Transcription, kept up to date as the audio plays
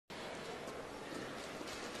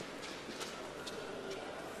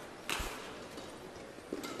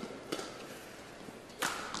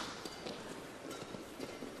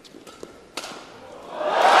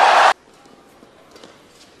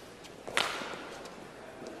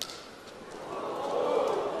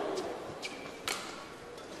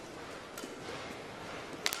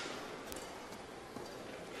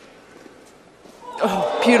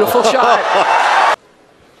beautiful shot.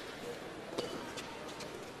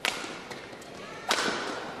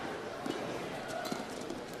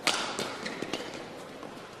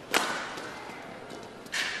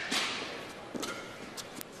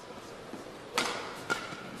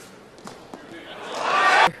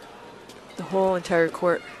 The whole entire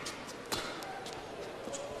court.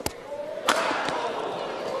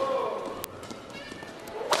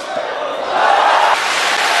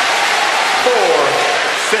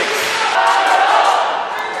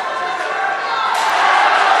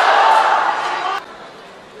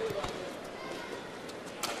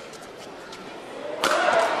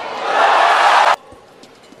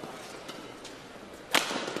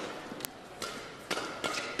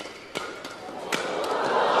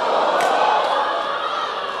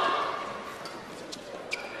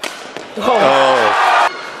 Oh,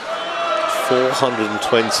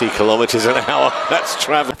 420 kilometers an hour. That's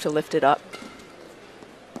travel. Have to lift it up.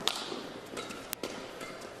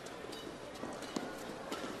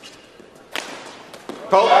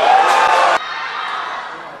 Oh.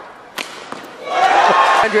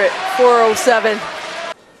 407.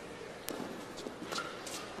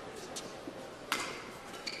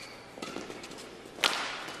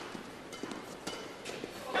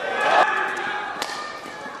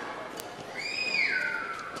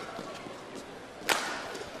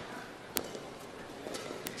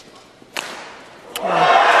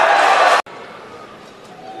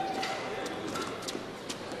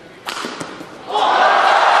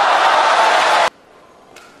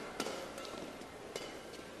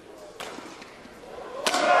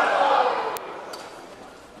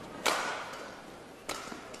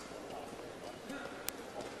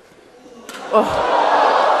 Oh.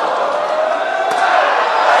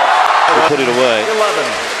 Put it away. 11.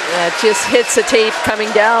 It just hits the tape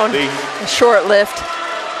coming down. A short lift.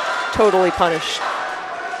 Totally punished.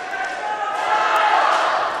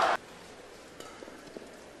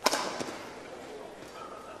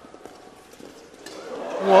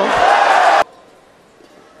 Whoa.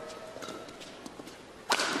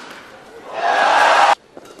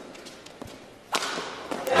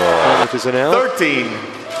 Is it now? 13,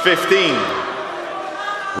 15.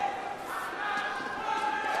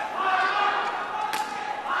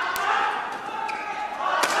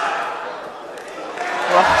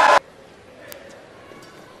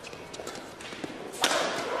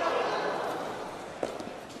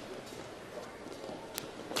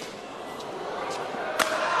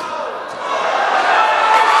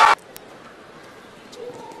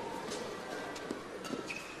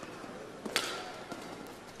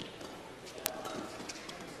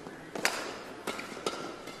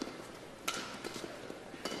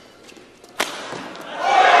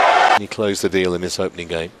 He closed the deal in this opening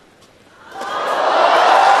game.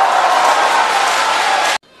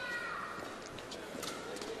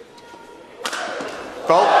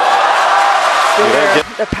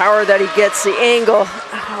 The power that he gets, the angle.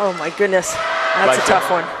 Oh my goodness, that's a tough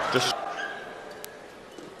one.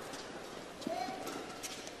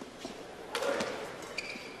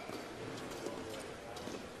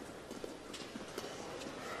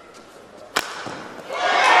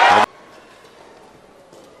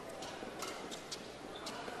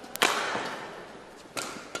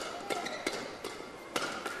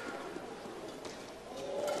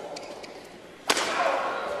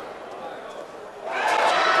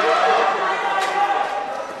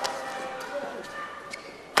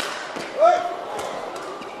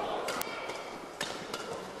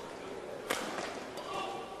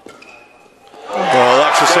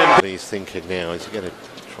 What he's thinking now, is he going to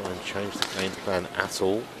try and change the game plan at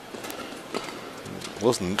all?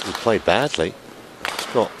 He played badly. He's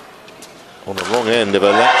got on the wrong end of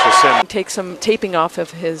a Lakshya Sen. Take some taping off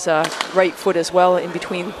of his right foot as well in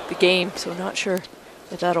between the game, so not sure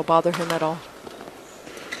if that'll bother him at all.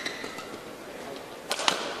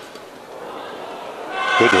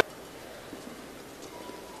 Good.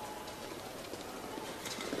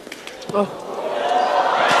 Oh.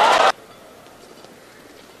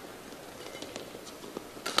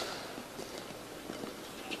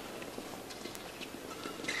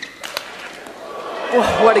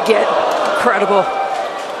 Oh, what a get. Incredible.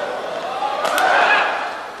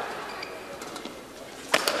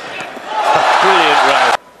 Brilliant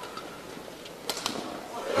round.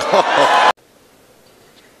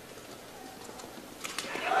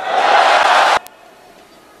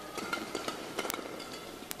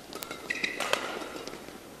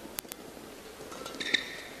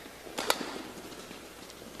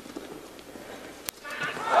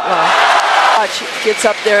 Watch, gets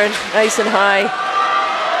up there and nice and high.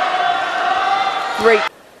 Great.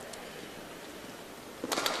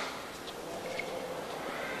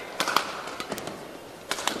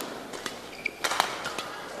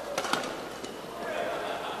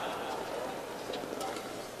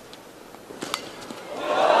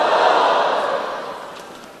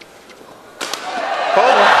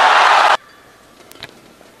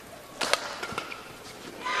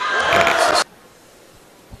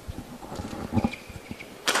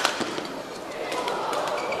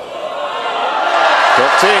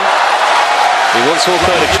 It's all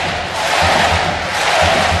kind of...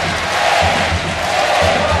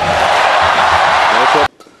 No problem.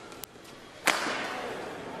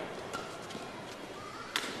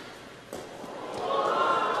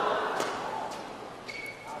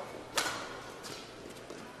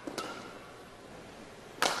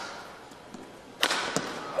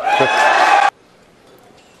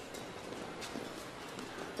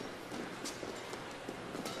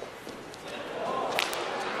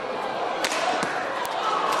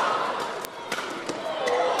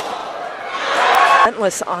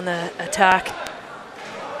 Relentless on the attack.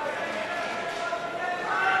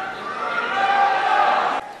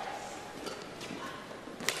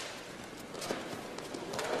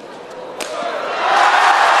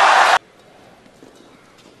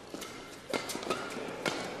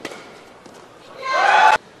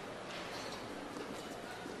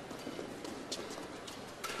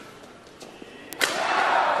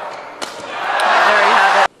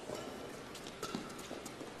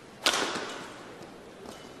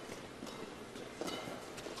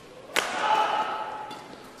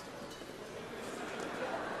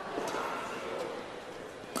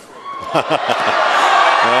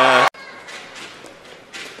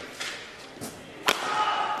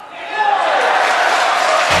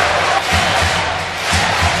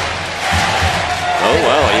 Oh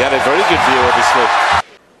well, he had a very good view, obviously.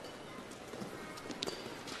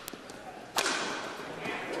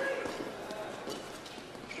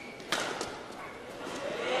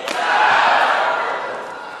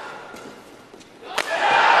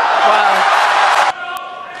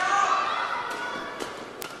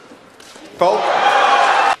 Fault.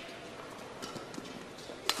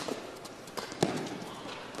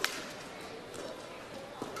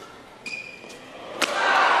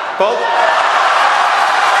 Fault.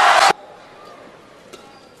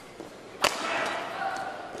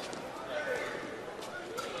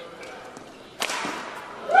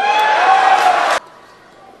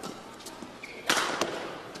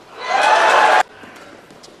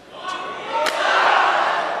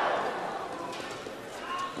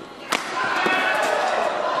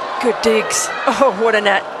 Good digs. Oh, what a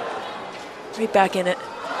net. Right back in it.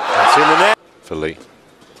 That's in the net for Lee.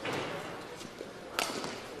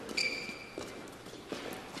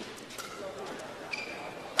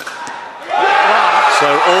 Wow. So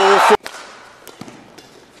all four.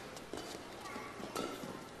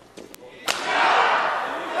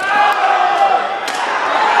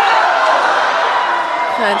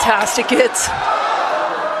 Fantastic hits.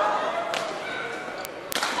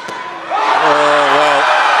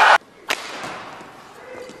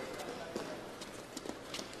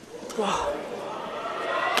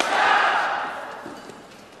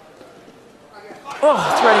 Oh,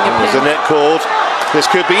 threading a pin. There's a net called. This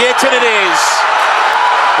could be it, and it is.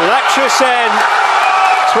 Lakshya Sen,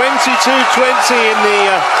 22-20 in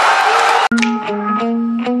the